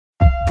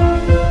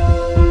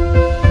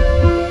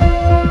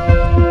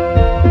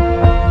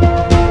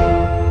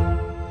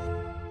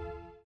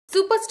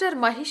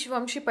Star Mahesh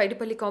Vamsi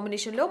Paidipally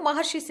combination లో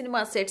మహర్షి cinema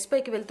sets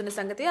పైకి వెళ్తున్న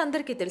సంగతి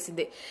అందరికీ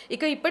తెలిసిందే.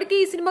 ఇక ఇప్పటికీ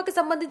ఈ సినిమాకి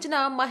సంబంధించిన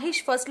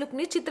మహేష్ ఫస్ట్ లుక్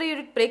ని చిత్ర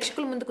యూనిట్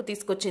ప్రేక్షకుల ముందుకు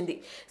తీసుకొచ్చింది.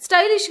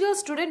 స్టైలిష్ గా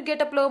స్టూడెంట్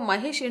గెటప్ లో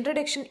మహేష్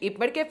ఇంట్రడక్షన్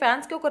ఇప్పటికే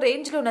ఫ్యాన్స్ కి ఒక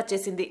రేంజ్ లో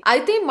నచ్చేసింది.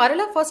 అయితే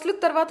మరలా ఫస్ట్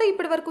లుక్ తర్వాత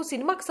ఇప్పటి వరకు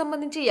సినిమాకి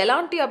సంబంధించి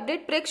ఎలాంటి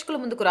అప్డేట్ ప్రేక్షకుల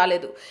ముందుకు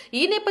రాలేదు.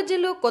 ఈ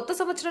నేపథ్యంలో కొత్త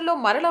సంవత్సరంలో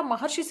మరలా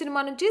మహర్షి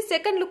సినిమా నుంచి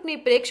సెకండ్ లుక్ ని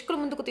ప్రేక్షకుల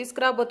ముందుకు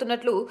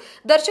తీసుకురాబోతున్నట్లు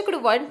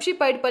దర్శకుడు వంశీ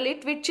పైడిపల్లి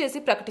ట్వీట్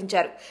చేసి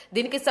ప్రకటించారు.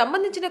 దీనికి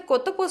సంబంధించిన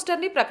కొత్త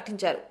పోస్టర్ ని ప్రకటించారు.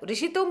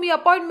 రిషితో మీ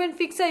అపాయింట్మెంట్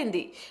ఫిక్స్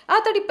అయింది,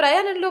 అతడి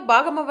ప్రయాణంలో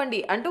భాగమవ్వండి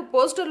అంటూ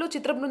పోస్టర్ లో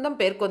చిత్ర బృందం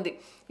పేర్కొంది.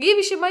 ఈ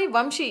విషయమై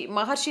వంశీ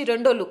మహర్షి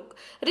రెండో లుక్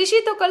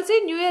రిషితో కలిసి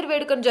న్యూ ఇయర్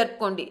వేడుకను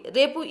జరుపుకోండి,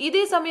 రేపు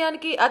ఇదే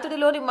సమయానికి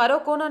అతడిలోని మరో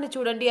కోణాన్ని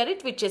చూడండి అని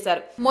ట్వీట్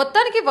చేశారు.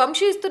 మొత్తానికి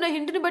వంశీ ఇస్తున్న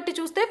హింట్ ని బట్టి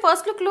చూస్తే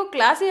ఫస్ట్ లుక్ లో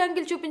క్లాసీ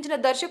యాంగిల్ చూపించిన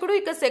దర్శకుడు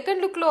ఇక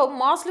సెకండ్ లుక్ లో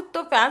మాస్ లుక్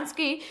తో ఫ్యాన్స్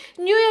కి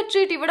న్యూ ఇయర్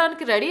ట్రీట్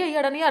ఇవ్వడానికి రెడీ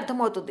అయ్యాడని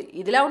అర్థమవుతుంది.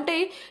 ఇదిలా ఉంటే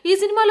ఈ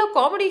సినిమాలో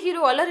కామెడీ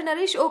హీరో అల్లరి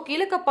నరేష్ ఓ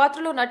కీలక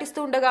పాత్రలో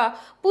నటిస్తూ ఉండగా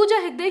పూజా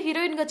హెగ్డే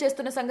హీరోయిన్ గా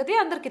చేస్తున్న సంగతి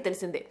అందరికీ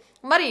తెలిసిందే.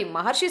 మరి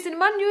మహర్షి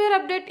సినిమా న్యూ ఇయర్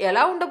అప్డేట్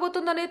ఎలా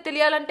ఉండబోతుందనేది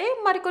తెలియాలంటే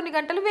మరికొన్ని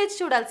గంటలు వేచి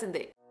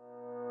చూడాల్సిందే.